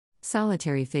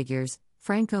Solitary Figures,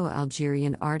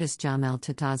 Franco-Algerian artist Djamel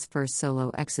Tatah's first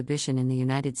solo exhibition in the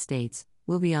United States,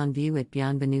 will be on view at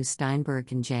Bienvenue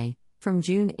Steinberg and J. from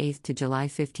June 8 to July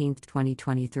 15,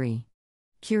 2023.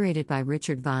 Curated by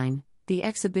Richard Vine, the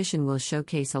exhibition will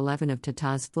showcase 11 of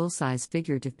Tatah's full-size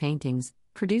figurative paintings,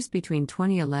 produced between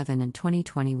 2011 and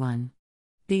 2021.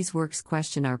 These works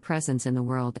question our presence in the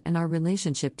world and our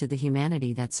relationship to the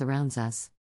humanity that surrounds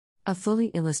us. A fully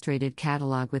illustrated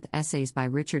catalog with essays by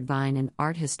Richard Vine and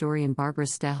art historian Barbara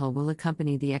Stehel will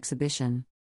accompany the exhibition.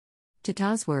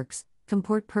 Tatah's works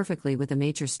comport perfectly with a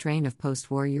major strain of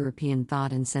post-war European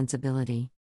thought and sensibility.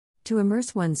 To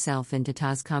immerse oneself in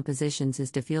Tatah's compositions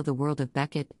is to feel the world of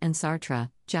Beckett and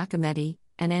Sartre, Giacometti,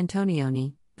 and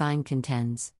Antonioni, Vine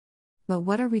contends. But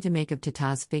what are we to make of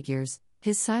Tatah's figures,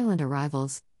 his silent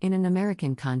arrivals, in an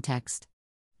American context?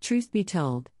 Truth be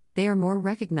told, they are more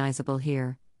recognizable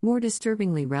here, more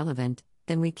disturbingly relevant,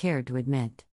 than we cared to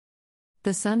admit.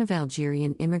 The son of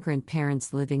Algerian immigrant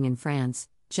parents living in France,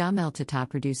 Djamel Tatah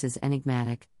produces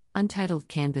enigmatic, untitled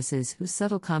canvases whose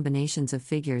subtle combinations of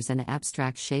figures and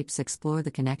abstract shapes explore the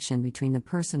connection between the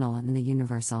personal and the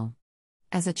universal.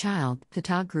 As a child,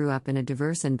 Tatah grew up in a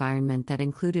diverse environment that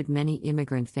included many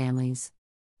immigrant families.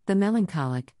 The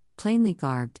melancholic, plainly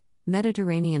garbed,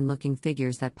 Mediterranean-looking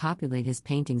figures that populate his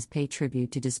paintings pay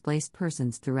tribute to displaced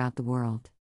persons throughout the world.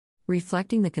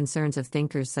 Reflecting the concerns of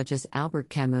thinkers such as Albert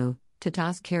Camus,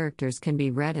 Tatah's characters can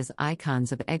be read as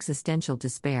icons of existential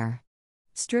despair.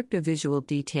 Stripped of visual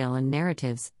detail and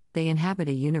narratives, they inhabit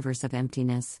a universe of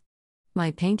emptiness.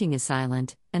 My painting is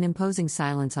silent, and imposing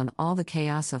silence on all the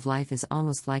chaos of life is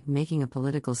almost like making a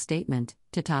political statement,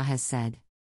 Tatah has said.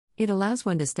 It allows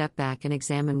one to step back and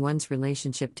examine one's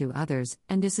relationship to others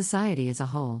and to society as a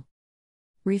whole.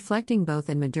 Reflecting both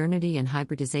in modernity and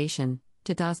hybridization,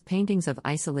 Tatah's paintings of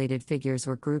isolated figures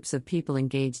or groups of people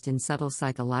engaged in subtle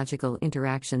psychological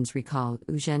interactions recall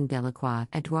Eugène Delacroix,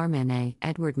 Edouard Manet,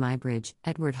 Edward Muybridge,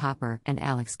 Edward Hopper, and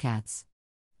Alex Katz.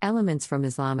 Elements from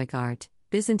Islamic art,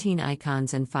 Byzantine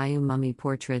icons and Fayum mummy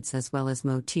portraits as well as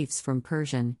motifs from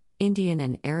Persian, Indian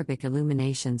and Arabic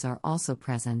illuminations are also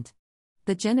present.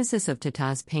 The genesis of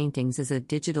Tatah's paintings is a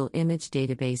digital image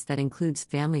database that includes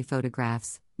family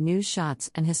photographs, news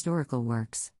shots, and historical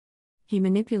works. He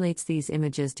manipulates these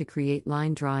images to create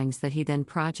line drawings that he then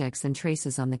projects and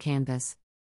traces on the canvas.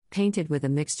 Painted with a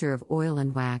mixture of oil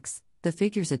and wax, the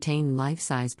figures attain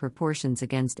life-size proportions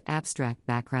against abstract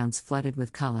backgrounds flooded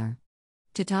with color.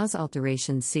 Tatah's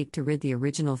alterations seek to rid the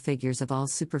original figures of all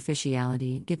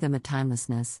superficiality and give them a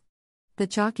timelessness. The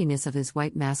chalkiness of his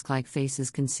white mask-like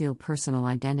faces conceal personal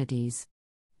identities.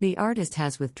 The artist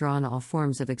has withdrawn all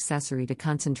forms of accessory to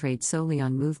concentrate solely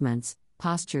on movements,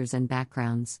 postures, and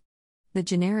backgrounds. The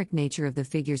generic nature of the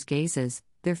figures' gazes,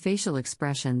 their facial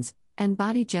expressions, and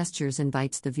body gestures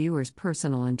invites the viewer's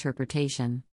personal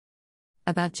interpretation.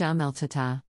 About Djamel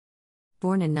Tatah.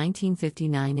 Born in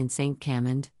 1959 in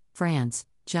Saint-Camond, France,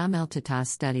 Djamel Tatah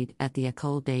studied at the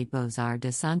École des Beaux-Arts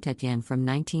de Saint-Étienne from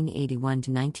 1981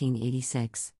 to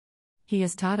 1986. He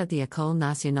has taught at the École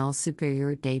nationale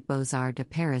supérieure des Beaux-Arts de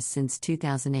Paris since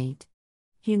 2008.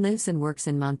 He lives and works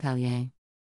in Montpellier.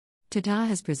 Tatah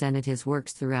has presented his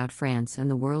works throughout France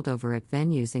and the world over at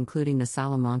venues including the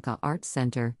Salamanca Arts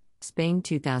Center, Spain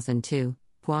 2002,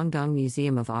 Guangdong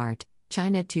Museum of Art,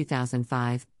 China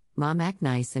 2005, Montmartre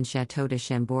Nice and Château de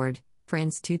Chambord,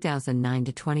 France 2009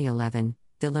 to 2011,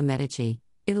 Villa Medici,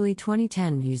 Italy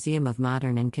 2010, Museum of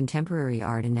Modern and Contemporary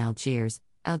Art in Algiers,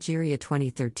 Algeria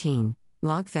 2013,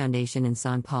 Log Foundation in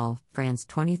Saint-Paul, France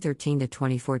 2013 to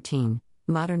 2014,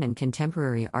 Modern and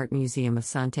Contemporary Art Museum of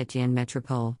Saint-Étienne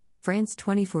Métropole, France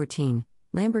 2014,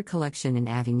 Lambert Collection in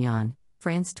Avignon,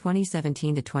 France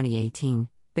 2017 to 2018,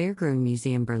 Berggruen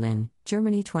Museum Berlin,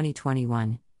 Germany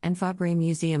 2021, and Fabre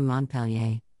Museum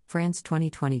Montpellier, France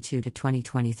 2022 to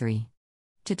 2023.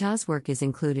 Tatah's work is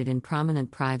included in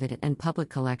prominent private and public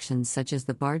collections such as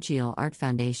the Bargiel Art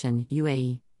Foundation,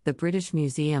 UAE, the British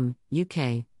Museum,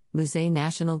 UK, Musée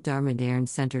National d'Art Moderne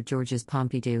Centre Georges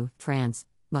Pompidou, France,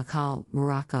 Macal,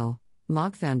 Morocco,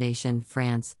 Log Foundation,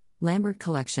 France, Lambert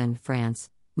Collection, France,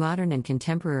 Modern and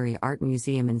Contemporary Art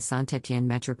Museum in Saint-Étienne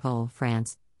Métropole,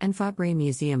 France, and Fabre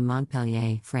Museum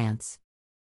Montpellier, France.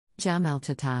 Djamel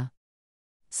Tatah.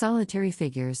 Solitary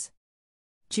Figures.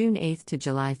 June 8 to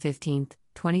July 15,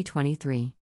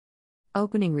 2023.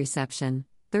 Opening reception,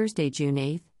 Thursday, June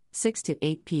 8, 6 to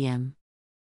 8 p.m.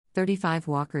 35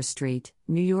 Walker Street,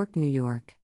 New York, New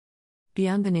York.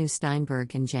 Bienvenue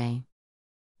Steinberg and J.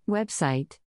 Website